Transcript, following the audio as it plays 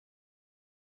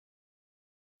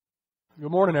Good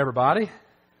morning, everybody.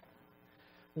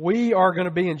 We are going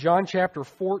to be in John chapter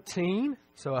 14,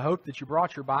 so I hope that you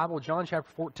brought your Bible. John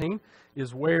chapter 14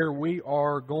 is where we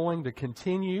are going to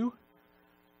continue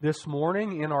this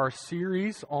morning in our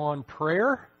series on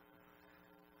prayer.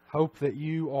 Hope that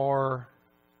you are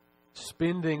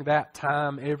spending that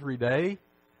time every day.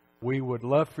 We would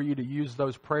love for you to use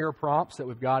those prayer prompts that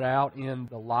we've got out in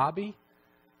the lobby.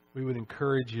 We would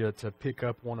encourage you to pick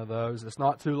up one of those. It's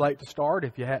not too late to start.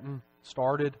 If you hadn't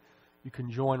started, you can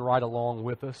join right along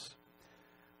with us.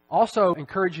 Also,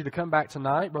 encourage you to come back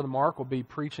tonight. Brother Mark will be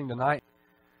preaching tonight.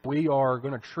 We are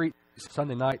going to treat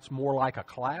Sunday nights more like a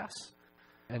class.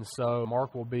 And so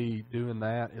Mark will be doing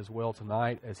that as well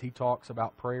tonight as he talks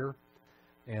about prayer.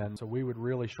 And so we would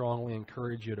really strongly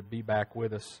encourage you to be back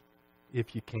with us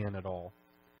if you can at all.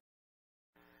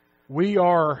 We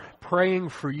are praying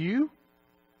for you,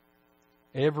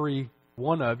 every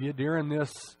one of you, during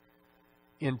this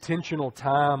intentional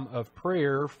time of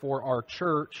prayer for our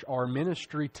church. Our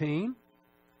ministry team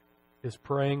is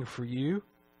praying for you.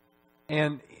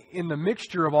 And in the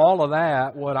mixture of all of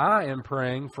that, what I am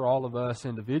praying for all of us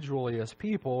individually as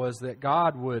people is that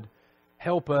God would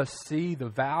help us see the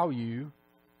value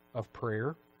of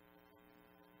prayer,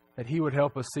 that He would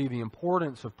help us see the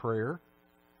importance of prayer.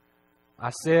 I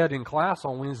said in class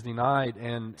on Wednesday night,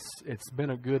 and it's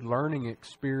been a good learning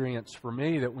experience for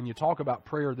me, that when you talk about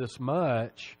prayer this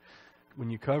much, when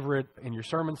you cover it in your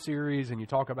sermon series and you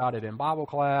talk about it in Bible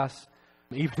class,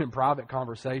 even in private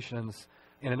conversations,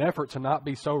 in an effort to not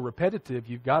be so repetitive,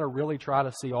 you've got to really try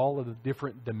to see all of the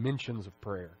different dimensions of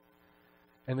prayer.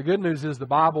 And the good news is the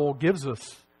Bible gives us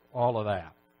all of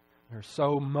that. There's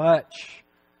so much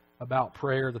about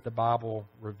prayer that the Bible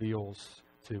reveals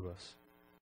to us.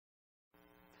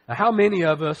 Now, how many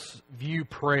of us view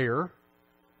prayer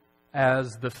as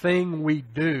the thing we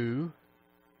do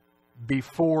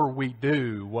before we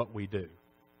do what we do?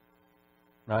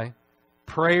 Right?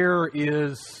 Prayer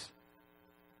is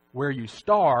where you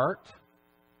start,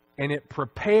 and it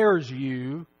prepares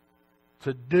you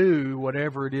to do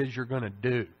whatever it is you're going to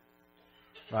do.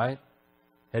 Right?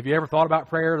 Have you ever thought about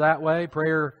prayer that way?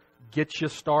 Prayer gets you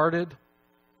started.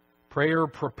 Prayer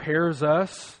prepares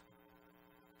us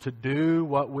to do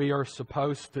what we are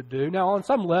supposed to do. Now, on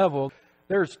some level,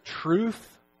 there's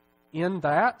truth in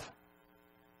that.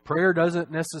 Prayer doesn't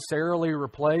necessarily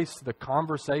replace the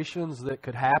conversations that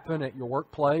could happen at your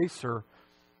workplace or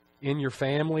in your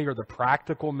family or the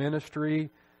practical ministry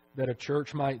that a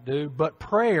church might do. But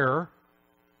prayer,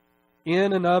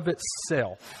 in and of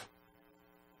itself,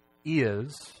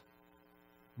 is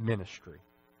ministry.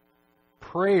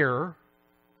 Prayer,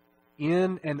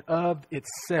 in and of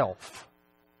itself,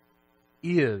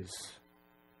 is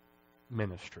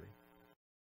ministry.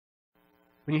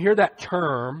 When you hear that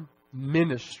term,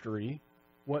 ministry,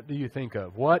 what do you think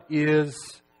of? What is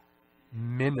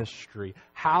ministry?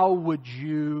 How would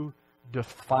you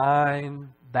define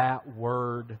that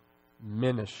word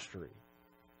ministry?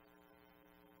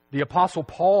 The Apostle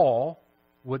Paul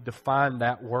would define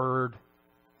that word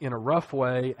in a rough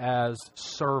way as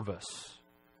service.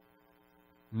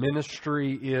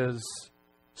 Ministry is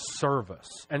service.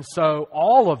 And so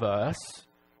all of us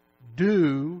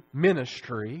do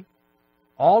ministry.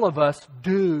 All of us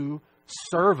do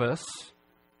service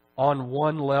on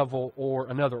one level or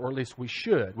another, or at least we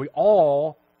should. We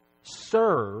all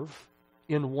serve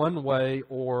in one way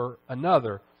or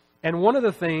another. And one of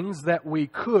the things that we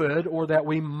could or that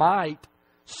we might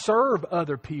serve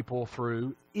other people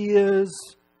through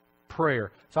is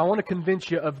prayer. So I want to convince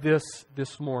you of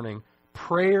this morning.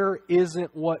 Prayer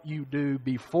isn't what you do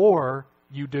before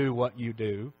you do what you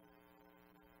do.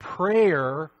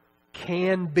 Prayer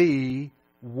can be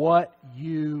what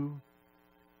you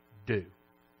do.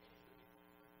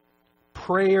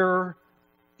 Prayer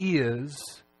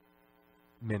is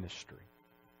ministry.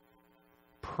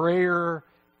 Prayer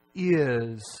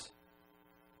is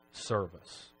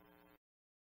service.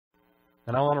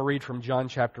 And I want to read from John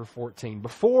chapter 14.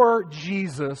 Before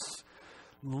Jesus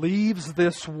leaves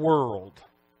this world,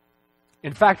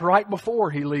 in fact, right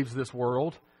before He leaves this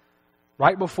world,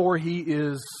 right before He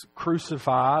is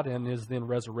crucified and is then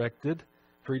resurrected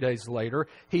 3 days later,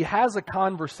 He has a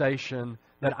conversation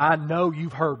that I know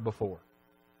you've heard before.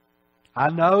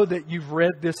 I know that you've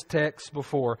read this text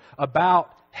before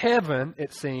about heaven,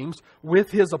 it seems, with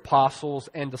His apostles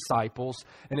and disciples.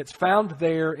 And it's found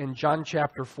there in John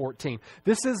chapter 14.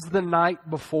 This is the night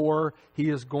before He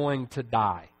is going to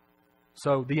die.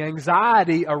 So the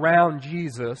anxiety around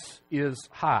Jesus is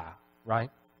high, right?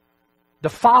 The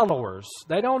followers,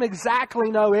 they don't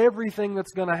exactly know everything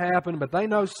that's going to happen, but they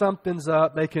know something's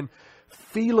up. They can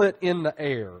feel it in the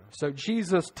air. So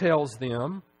Jesus tells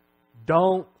them,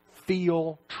 don't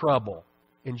feel trouble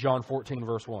in John 14,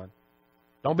 verse 1.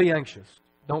 Don't be anxious.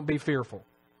 Don't be fearful.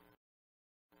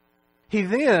 He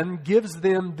then gives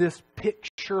them this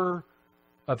picture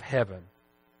of heaven.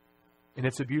 And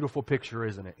it's a beautiful picture,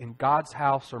 isn't it? In God's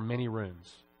house are many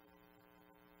rooms.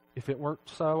 If it weren't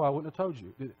so, I wouldn't have told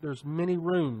you. There's many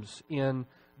rooms in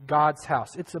God's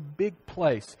house. It's a big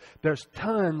place. There's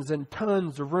tons and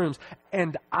tons of rooms.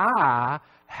 And I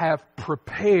have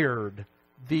prepared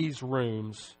these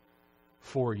rooms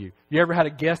for you. You ever had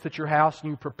a guest at your house and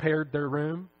you prepared their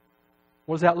room?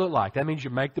 What does that look like? That means you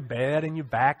make the bed and you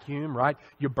vacuum, right?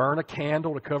 You burn a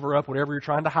candle to cover up whatever you're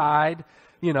trying to hide.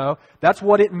 You know, that's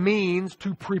what it means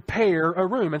to prepare a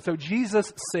room. And so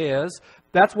Jesus says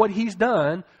that's what He's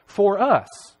done for us.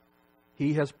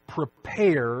 He has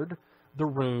prepared the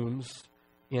rooms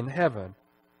in heaven.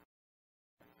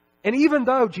 And even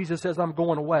though Jesus says, I'm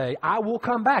going away, I will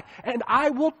come back and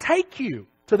I will take you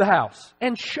to the house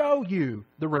and show you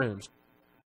the rooms.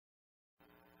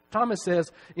 Thomas says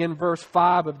in verse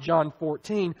 5 of John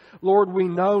 14, Lord, we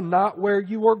know not where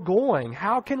you are going.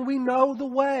 How can we know the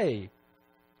way?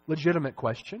 Legitimate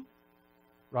question,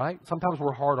 right? Sometimes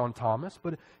we're hard on Thomas,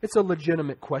 but it's a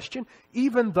legitimate question.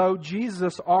 Even though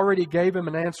Jesus already gave him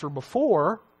an answer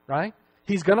before, right?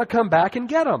 He's going to come back and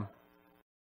get him.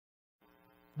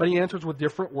 But he answers with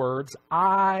different words.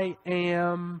 I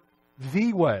am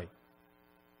the way,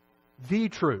 the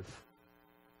truth,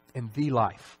 and the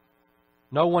life.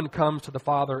 No one comes to the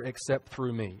Father except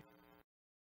through me.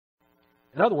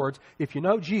 In other words, if you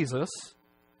know Jesus,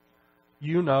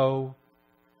 you know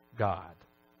God.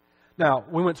 Now,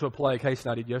 we went to a play, Casey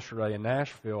and I did yesterday in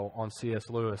Nashville on C.S.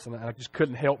 Lewis, and I just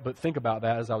couldn't help but think about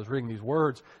that as I was reading these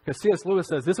words, because C.S. Lewis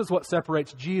says this is what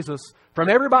separates Jesus from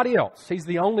everybody else. He's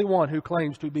the only one who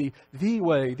claims to be the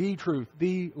way, the truth,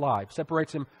 the life.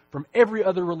 Separates him from every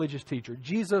other religious teacher.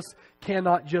 Jesus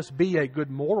cannot just be a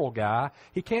good moral guy.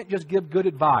 He can't just give good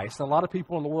advice. And a lot of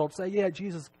people in the world say, yeah,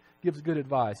 Jesus gives good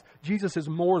advice. Jesus is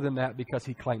more than that because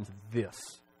He claims this.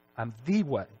 I'm the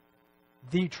way,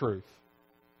 the truth,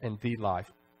 and the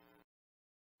life.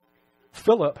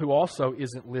 Philip, who also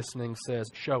isn't listening, says,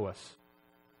 show us.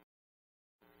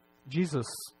 Jesus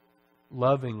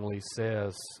lovingly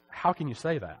says, how can you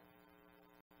say that?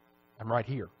 I'm right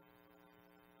here.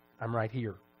 I'm right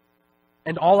here.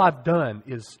 And all I've done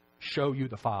is show you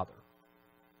the Father.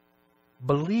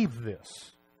 Believe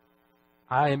this.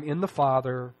 I am in the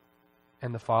Father,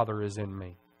 and the Father is in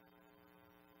me.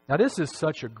 Now, this is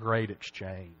such a great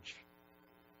exchange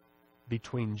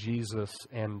between Jesus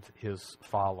and His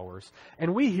followers.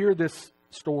 And we hear this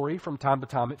story from time to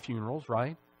time at funerals,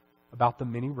 right? About the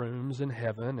many rooms in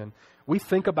heaven. And we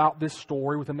think about this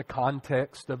story within the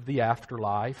context of the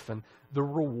afterlife and the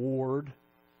reward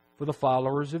for the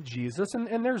followers of Jesus.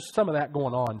 And there's some of that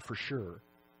going on for sure.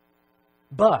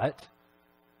 But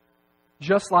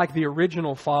just like the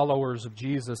original followers of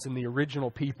Jesus and the original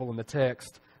people in the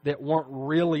text that weren't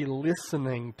really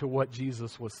listening to what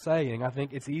Jesus was saying, I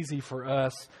think it's easy for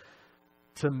us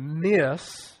to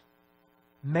miss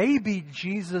maybe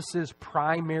Jesus'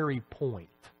 primary point.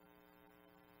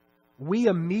 We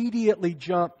immediately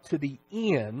jump to the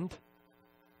end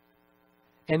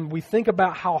and we think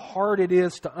about how hard it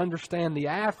is to understand the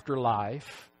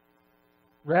afterlife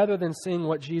rather than seeing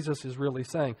what Jesus is really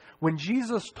saying. When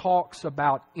Jesus talks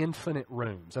about infinite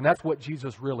rooms, and that's what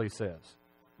Jesus really says,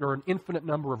 there are an infinite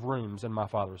number of rooms in my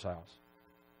Father's house,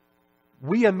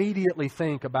 we immediately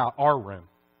think about our room.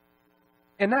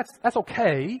 And that's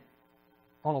okay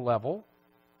on a level.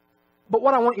 But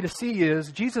what I want you to see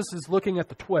is Jesus is looking at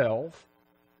the 12,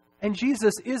 and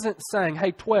Jesus isn't saying, hey,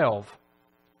 12,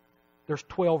 there's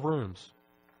 12 rooms.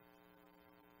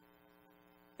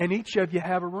 And each of you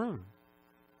have a room.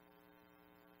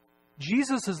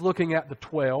 Jesus is looking at the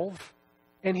 12,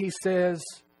 and He says,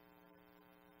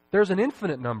 there's an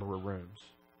infinite number of rooms.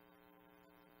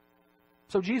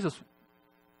 So Jesus,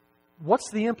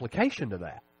 what's the implication to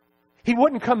that? He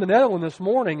wouldn't come to Netherland this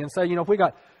morning and say, if we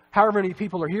got however many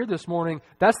people are here this morning,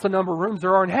 that's the number of rooms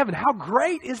there are in heaven. How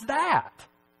great is that?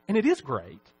 And it is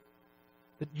great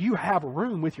that you have a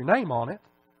room with your name on it.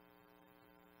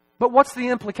 But what's the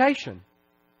implication?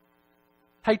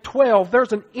 Hey, 12,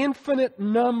 there's an infinite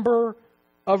number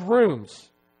of rooms.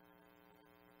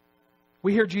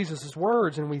 We hear Jesus'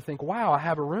 words and we think, wow, I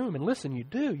have a room. And listen, you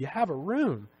do. You have a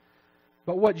room.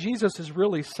 But what Jesus is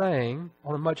really saying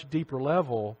on a much deeper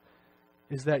level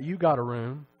is that you got a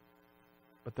room,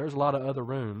 but there's a lot of other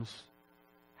rooms.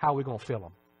 How are we going to fill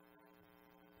them?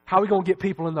 How are we going to get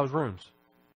people in those rooms?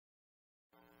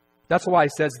 That's why He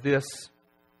says this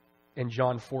in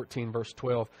John 14, verse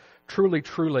 12, "Truly,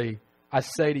 truly, I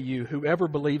say to you, whoever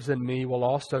believes in me will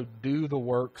also do the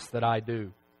works that I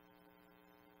do.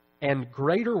 And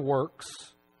greater works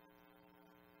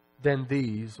than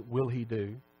these will he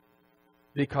do,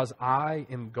 because I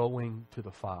am going to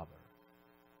the Father."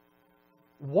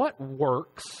 What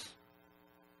works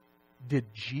did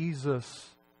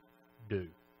Jesus do?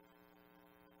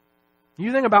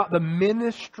 You think about the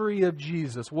ministry of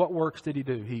Jesus. What works did he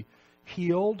do? He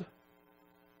healed.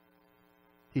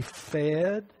 He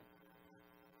fed.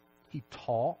 He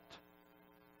taught.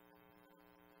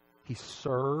 He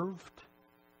served.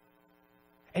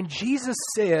 And Jesus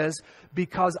says,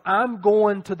 because I'm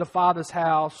going to the Father's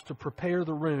house to prepare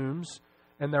the rooms,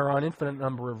 and there are an infinite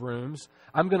number of rooms,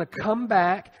 I'm going to come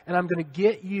back and I'm going to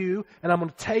get you and I'm going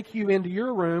to take you into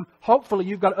your room. Hopefully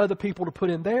you've got other people to put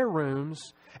in their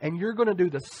rooms, and you're going to do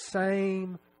the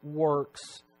same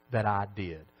works that I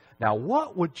did. Now,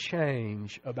 what would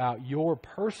change about your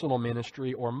personal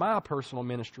ministry or my personal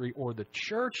ministry or the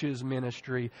church's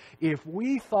ministry if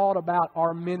we thought about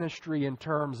our ministry in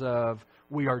terms of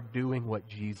we are doing what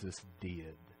Jesus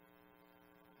did?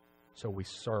 So we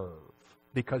serve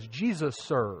because Jesus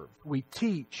served. We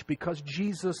teach because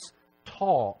Jesus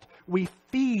taught. We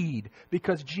feed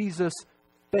because Jesus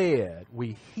fed.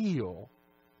 We heal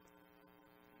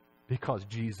because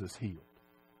Jesus healed.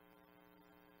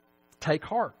 Take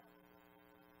heart.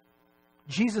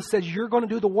 Jesus says, you're going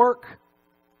to do the work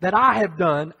that I have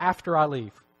done after I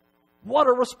leave. What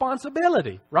a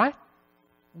responsibility, right?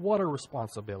 What a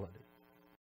responsibility.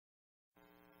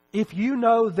 If you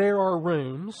know there are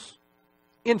rooms,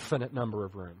 infinite number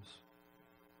of rooms,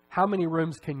 how many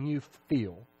rooms can you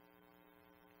fill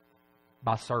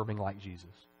by serving like Jesus?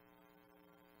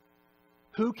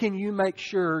 Who can you make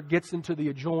sure gets into the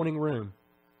adjoining room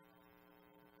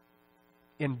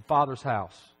in Father's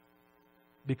house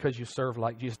because you serve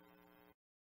like Jesus?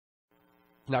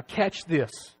 Now catch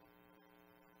this.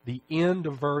 The end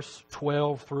of verse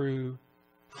 12 through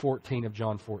 14 of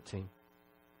John 14.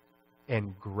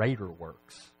 And greater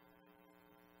works.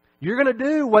 You're going to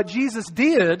do what Jesus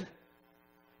did.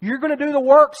 You're going to do the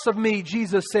works of me,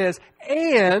 Jesus says,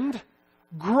 and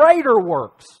greater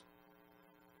works.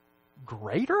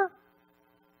 Greater?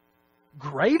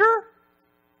 Greater?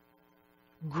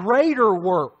 Greater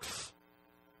works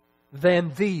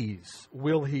than these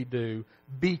will he do,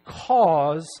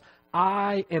 because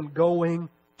I am going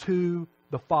to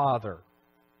the Father.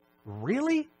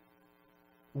 Really?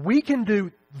 We can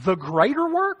do the greater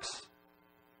works?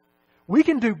 We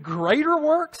can do greater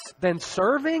works than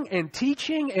serving and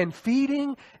teaching and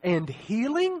feeding and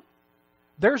healing?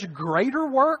 There's greater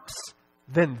works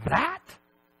than that?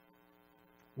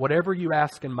 Whatever you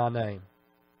ask in my name,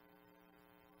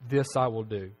 this I will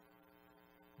do,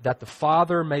 that the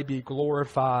Father may be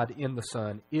glorified in the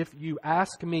Son. If you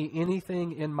ask me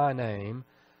anything in my name,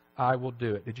 I will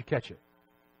do it. Did you catch it?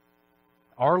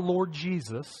 Our Lord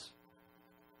Jesus,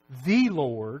 the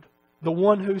Lord, the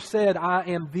one who said, I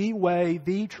am the way,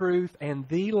 the truth, and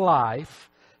the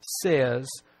life, says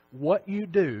what you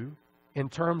do in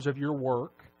terms of your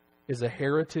work is a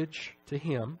heritage to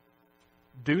Him.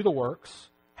 Do the works.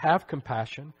 Have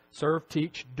compassion. Serve,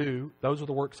 teach, do. Those are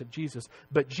the works of Jesus.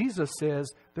 But Jesus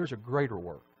says there's a greater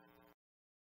work.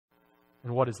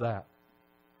 And what is that?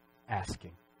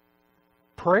 Asking.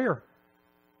 Prayer.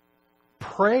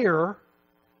 Prayer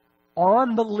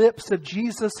on the lips of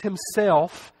Jesus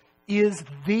Himself is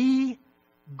the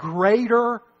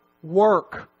greater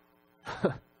work.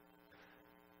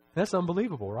 That's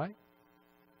unbelievable, right?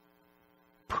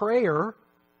 Prayer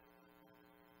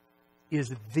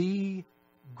is the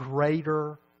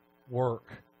greater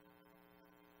work.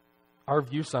 Our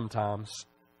view sometimes,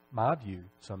 my view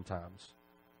sometimes,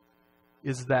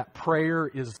 is that prayer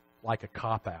is like a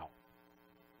cop-out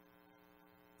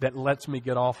that lets me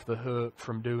get off the hook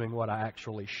from doing what I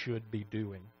actually should be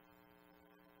doing.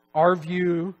 Our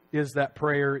view is that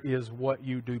prayer is what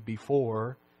you do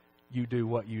before you do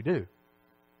what you do.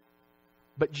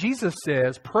 But Jesus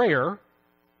says prayer,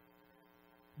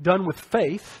 done with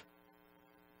faith,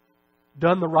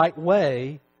 done the right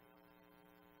way,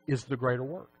 is the greater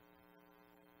work.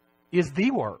 Is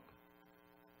the work.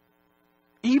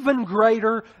 Even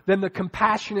greater than the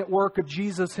compassionate work of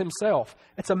Jesus Himself.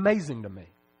 It's amazing to me.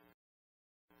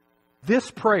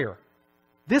 This prayer,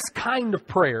 this kind of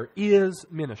prayer is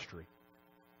ministry.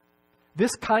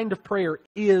 This kind of prayer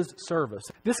is service.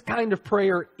 This kind of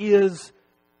prayer is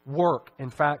work. In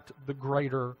fact, the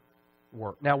greater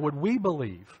work. Now, would you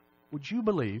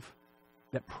believe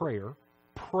that prayer,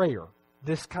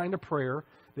 this kind of prayer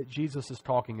that Jesus is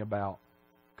talking about,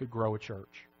 could grow a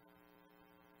church?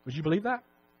 Would you believe that?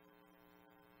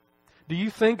 Do you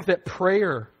think that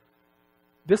prayer,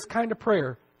 this kind of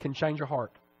prayer, can change a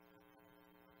heart?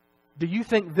 Do you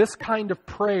think this kind of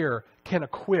prayer can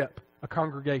equip a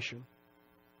congregation?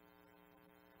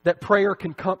 That prayer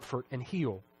can comfort and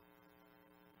heal?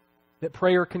 That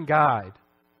prayer can guide?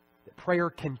 That prayer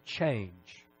can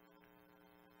change?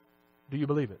 Do you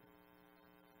believe it?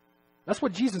 That's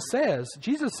what Jesus says.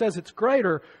 Jesus says it's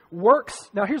greater. Works,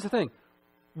 now here's the thing.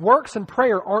 Works and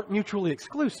prayer aren't mutually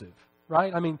exclusive,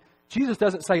 right? I mean, Jesus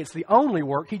doesn't say it's the only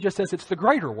work. He just says it's the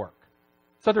greater work.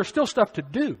 So there's still stuff to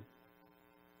do.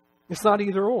 It's not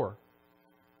either or.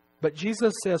 But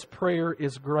Jesus says prayer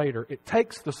is greater. It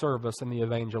takes the service and the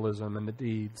evangelism and the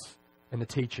deeds and the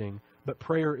teaching, but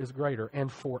prayer is greater. And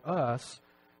for us,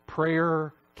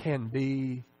 prayer can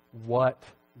be what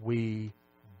we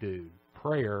do.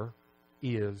 Prayer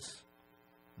is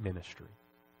ministry.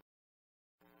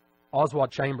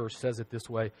 Oswald Chambers says it this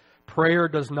way: prayer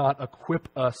does not equip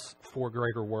us for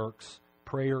greater works.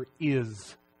 Prayer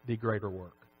is the greater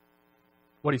work.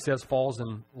 What he says falls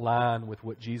in line with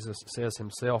what Jesus says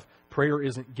himself. Prayer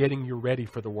isn't getting you ready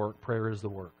for the work. Prayer is the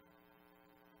work.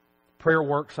 Prayer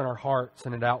works in our hearts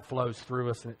and it outflows through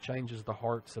us and it changes the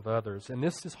hearts of others. And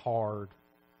this is hard.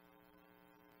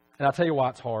 And I'll tell you why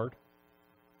it's hard.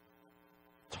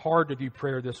 It's hard to view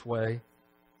prayer this way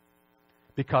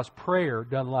because prayer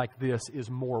done like this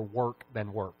is more work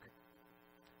than work.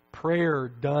 Prayer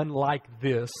done like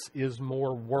this is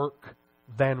more work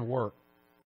than work.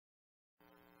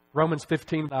 Romans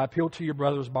 15, I appeal to you,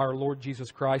 brothers, by our Lord Jesus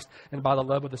Christ and by the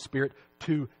love of the Spirit,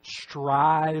 to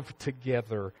strive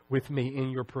together with me in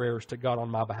your prayers to God on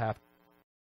my behalf.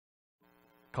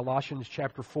 Colossians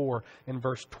chapter 4 and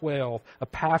verse 12,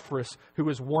 Epaphras, who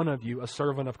is one of you, a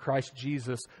servant of Christ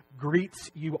Jesus,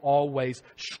 greets you always,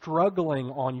 struggling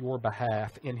on your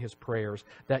behalf in his prayers,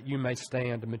 that you may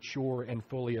stand mature and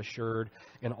fully assured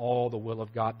in all the will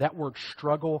of God. That word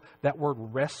struggle, that word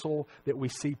wrestle that we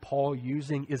see Paul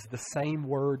using is the same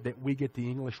word that we get the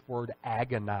English word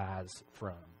agonize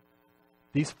from.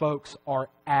 These folks are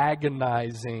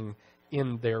agonizing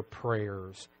in their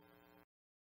prayers.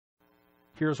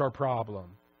 Here's our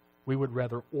problem. We would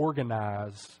rather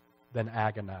organize than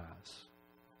agonize.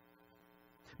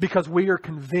 Because we are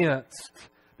convinced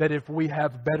that if we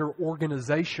have better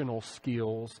organizational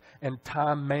skills and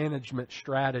time management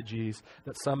strategies,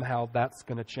 that somehow that's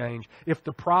going to change. If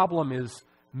the problem is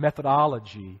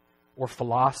methodology or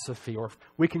philosophy, or if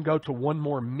we can go to one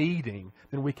more meeting,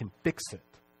 then we can fix it.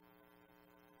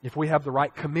 If we have the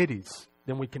right committees,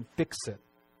 then we can fix it.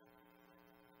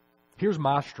 Here's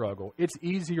my struggle. It's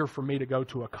easier for me to go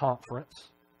to a conference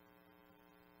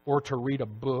or to read a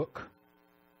book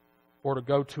or to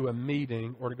go to a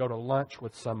meeting or to go to lunch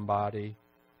with somebody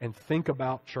and think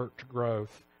about church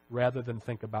growth rather than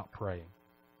think about praying.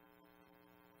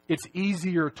 It's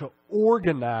easier to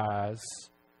organize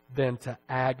than to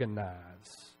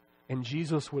agonize. And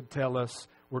Jesus would tell us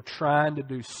we're trying to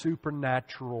do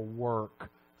supernatural work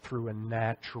through a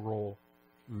natural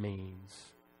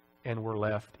means. And we're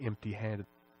left empty-handed.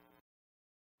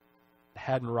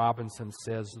 Haddon Robinson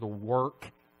says the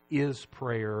work is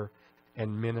prayer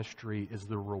and ministry is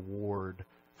the reward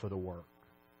for the work.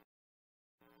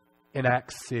 In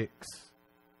Acts 6,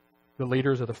 the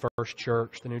leaders of the first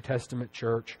church, the New Testament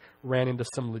church, ran into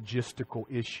some logistical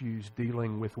issues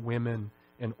dealing with women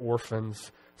and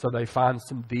orphans. So they find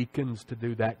some deacons to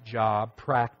do that job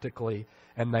practically.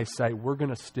 And they say, we're going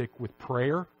to stick with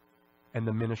prayer and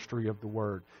the ministry of the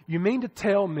Word. You mean to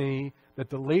tell me that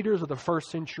the leaders of the first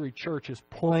century church's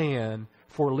plan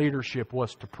for leadership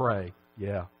was to pray?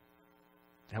 Yeah,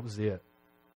 that was it.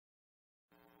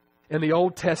 In the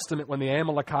Old Testament, when the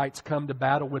Amalekites come to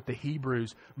battle with the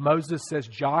Hebrews, Moses says,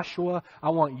 Joshua, I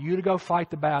want you to go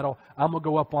fight the battle. I'm going to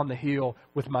go up on the hill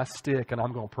with my stick and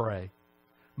I'm going to pray.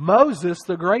 Moses,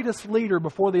 the greatest leader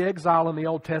before the exile in the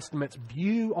Old Testament's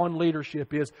view on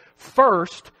leadership is,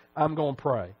 first, I'm going to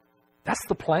pray. That's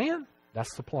the plan?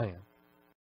 That's the plan.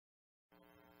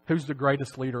 Who's the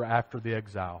greatest leader after the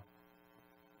exile?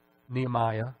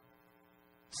 Nehemiah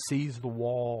sees the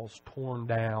walls torn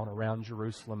down around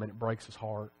Jerusalem and it breaks his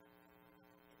heart.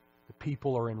 The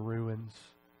people are in ruins.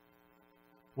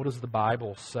 What does the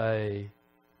Bible say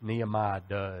Nehemiah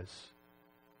does?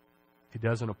 He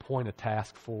doesn't appoint a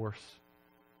task force.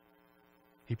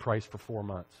 He prays for 4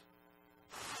 months.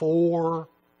 4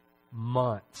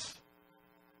 months.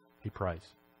 He prays.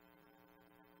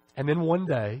 And then one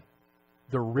day,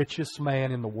 the richest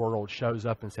man in the world shows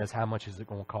up and says, how much is it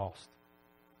going to cost?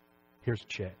 Here's a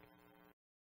check.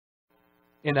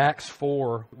 In Acts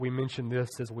 4, we mentioned this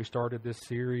as we started this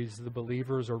series. The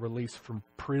believers are released from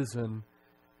prison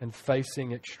and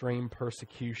facing extreme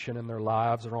persecution in their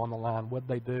lives are on the line, what'd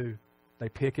they do? They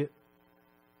picket.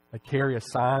 They carry a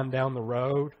sign down the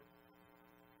road.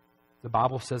 The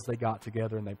Bible says they got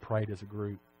together and they prayed as a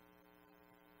group,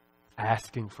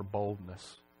 asking for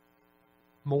boldness,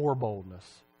 more boldness.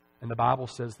 And the Bible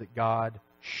says that God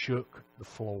shook the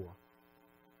floor.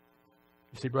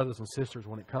 You see, brothers and sisters,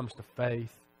 when it comes to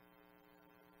faith,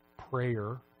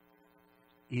 prayer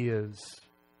is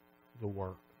the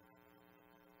work.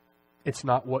 It's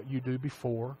not what you do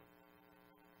before.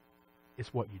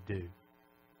 It's what you do.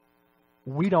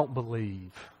 We don't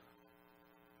believe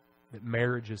that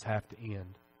marriages have to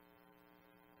end.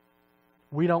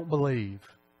 We don't believe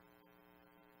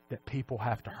that people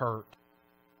have to hurt.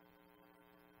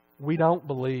 We don't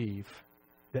believe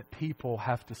that people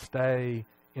have to stay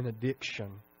in addiction.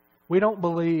 We don't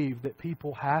believe that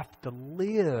people have to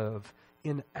live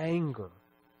in anger.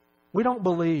 We don't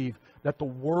believe that the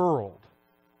world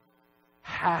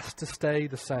has to stay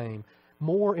the same.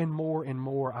 More and more and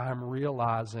more, I'm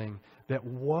realizing that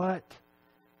what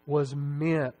was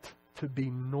meant to be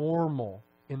normal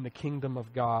in the kingdom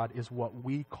of God is what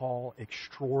we call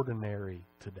extraordinary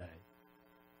today.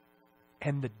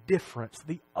 And the difference,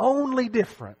 the only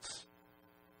difference,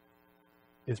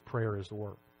 is prayer is the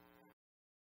work.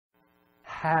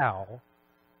 How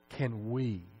can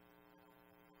we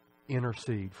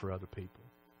intercede for other people?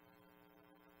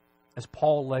 As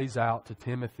Paul lays out to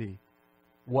Timothy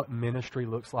what ministry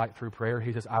looks like through prayer,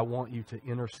 he says, I want you to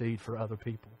intercede for other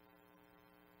people.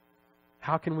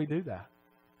 How can we do that?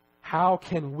 How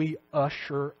can we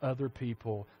usher other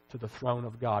people to the throne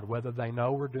of God, whether they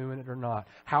know we're doing it or not?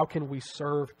 How can we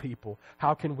serve people?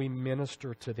 How can we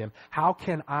minister to them? How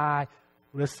can I,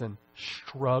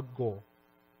 struggle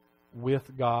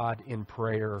with God in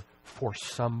prayer for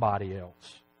somebody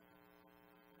else?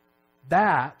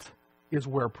 That is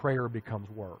where prayer becomes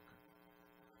work.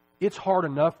 It's hard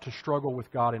enough to struggle with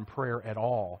God in prayer at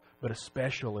all, but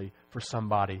especially for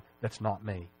somebody that's not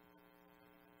me.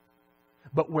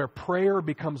 But where prayer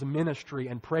becomes ministry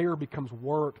and prayer becomes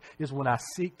work is when I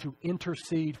seek to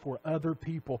intercede for other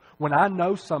people. When I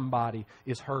know somebody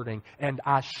is hurting and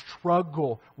I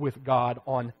struggle with God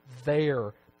on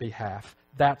their behalf,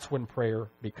 that's when prayer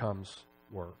becomes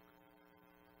work.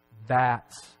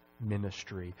 That's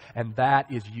ministry. And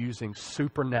that is using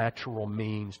supernatural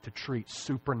means to treat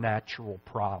supernatural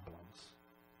problems.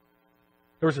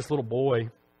 There was this little boy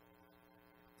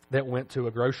that went to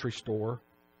a grocery store,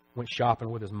 went shopping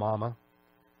with his mama.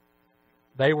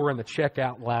 They were in the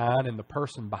checkout line, and the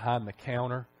person behind the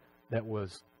counter that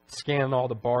was scanning all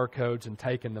the barcodes and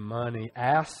taking the money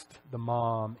asked the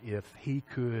mom if he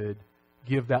could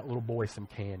give that little boy some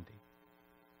candy.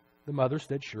 The mother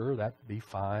said, sure, that'd be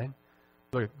fine.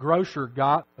 The grocer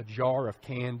got a jar of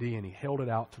candy, and he held it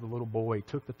out to the little boy. He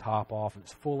took the top off, and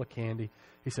it's full of candy.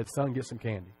 He said, son, get some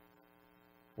candy.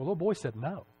 Well, the little boy said,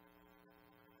 no.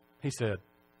 He said,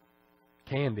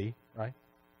 candy, right?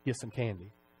 Get some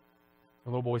candy.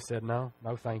 The little boy said, no,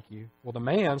 thank you. Well, the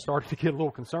man started to get a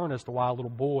little concerned as to why a little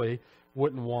boy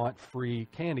wouldn't want free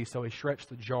candy, so he stretched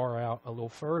the jar out a little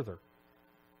further.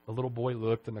 The little boy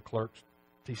looked, and the clerk,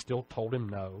 he still told him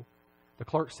no. The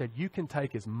clerk said, you can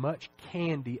take as much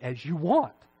candy as you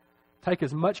want. Take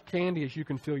as much candy as you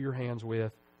can fill your hands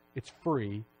with. It's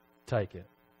free. Take it.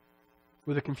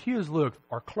 With a confused look,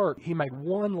 our clerk, he made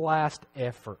one last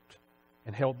effort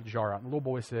and held the jar out. And the little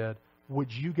boy said,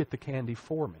 would you get the candy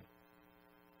for me?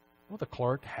 Well, the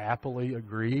clerk happily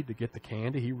agreed to get the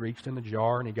candy. He reached in the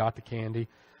jar and he got the candy.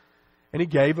 And he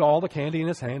gave all the candy in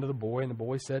his hand to the boy, and the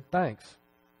boy said, thanks.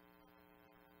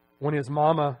 When his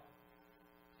mama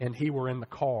and he were in the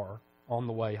car on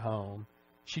the way home,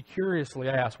 she curiously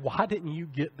asked, why didn't you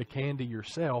get the candy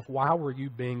yourself? Why were you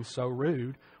being so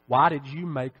rude? Why did you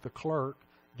make the clerk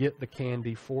get the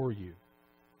candy for you?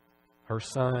 Her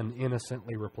son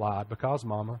innocently replied, because,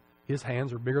 Mama, his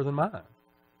hands are bigger than mine.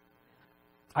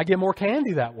 I get more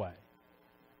candy that way.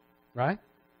 Right?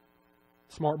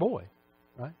 Smart boy.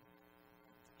 Right?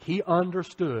 He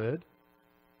understood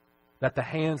that the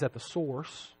hands at the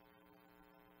source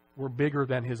were bigger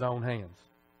than his own hands.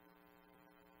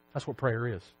 That's what prayer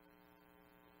is.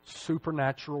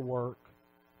 Supernatural work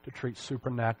to treat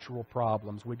supernatural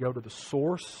problems. We go to the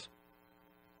source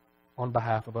on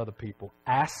behalf of other people,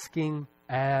 asking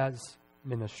as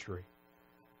ministry.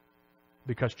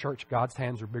 Because, church, God's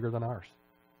hands are bigger than ours.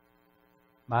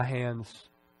 My hands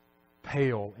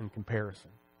pale in comparison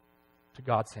to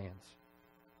God's hands.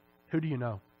 Who do you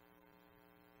know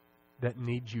that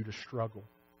needs you to struggle?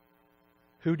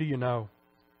 Who do you know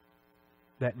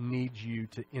that needs you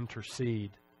to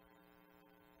intercede?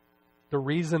 The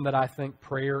reason that I think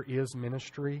prayer is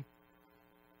ministry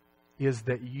is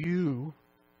that you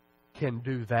can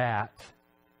do that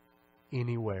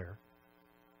anywhere,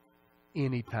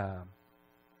 anytime,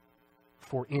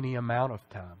 for any amount of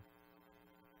time.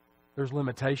 There's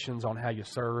limitations on how you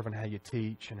serve and how you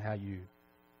teach and how you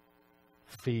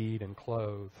feed and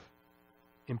clothe.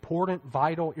 Important,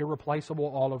 vital, irreplaceable,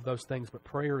 all of those things. But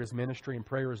prayer is ministry and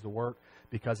prayer is the work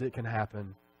because it can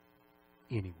happen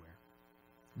anywhere.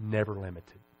 Never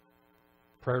limited.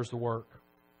 Prayer is the work.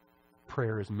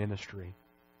 Prayer is ministry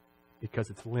because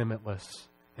it's limitless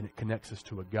and it connects us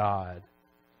to a God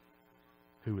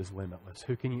who is limitless.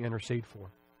 Who can you intercede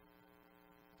for?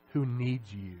 Who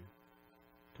needs you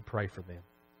to pray for them?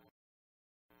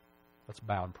 Let's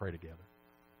bow and pray together.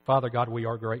 Father God, we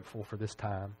are grateful for this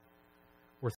time.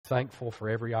 We're thankful for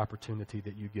every opportunity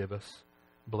that you give us.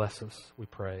 Bless us, we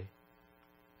pray,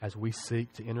 as we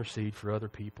seek to intercede for other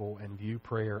people and view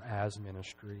prayer as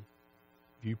ministry,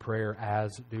 view prayer as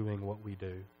doing what we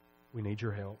do. We need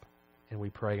your help, and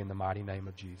we pray in the mighty name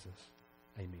of Jesus.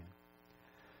 Amen.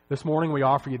 This morning we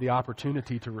offer you the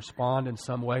opportunity to respond in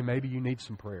some way. Maybe you need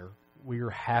some prayer. We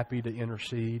are happy to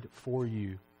intercede for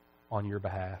you on your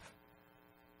behalf,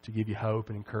 to give you hope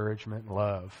and encouragement and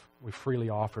love. We freely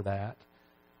offer that.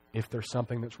 If there's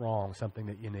something that's wrong, something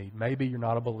that you need. Maybe you're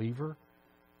not a believer.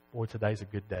 Boy, today's a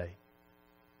good day.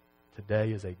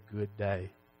 Today is a good day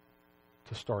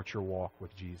to start your walk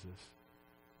with Jesus.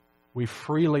 We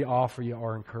freely offer you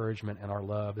our encouragement and our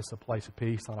love. This is a place of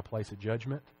peace, not a place of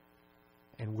judgment.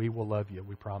 And we will love you,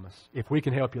 we promise. If we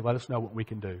can help you, let us know what we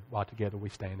can do while together we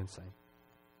stand and sing.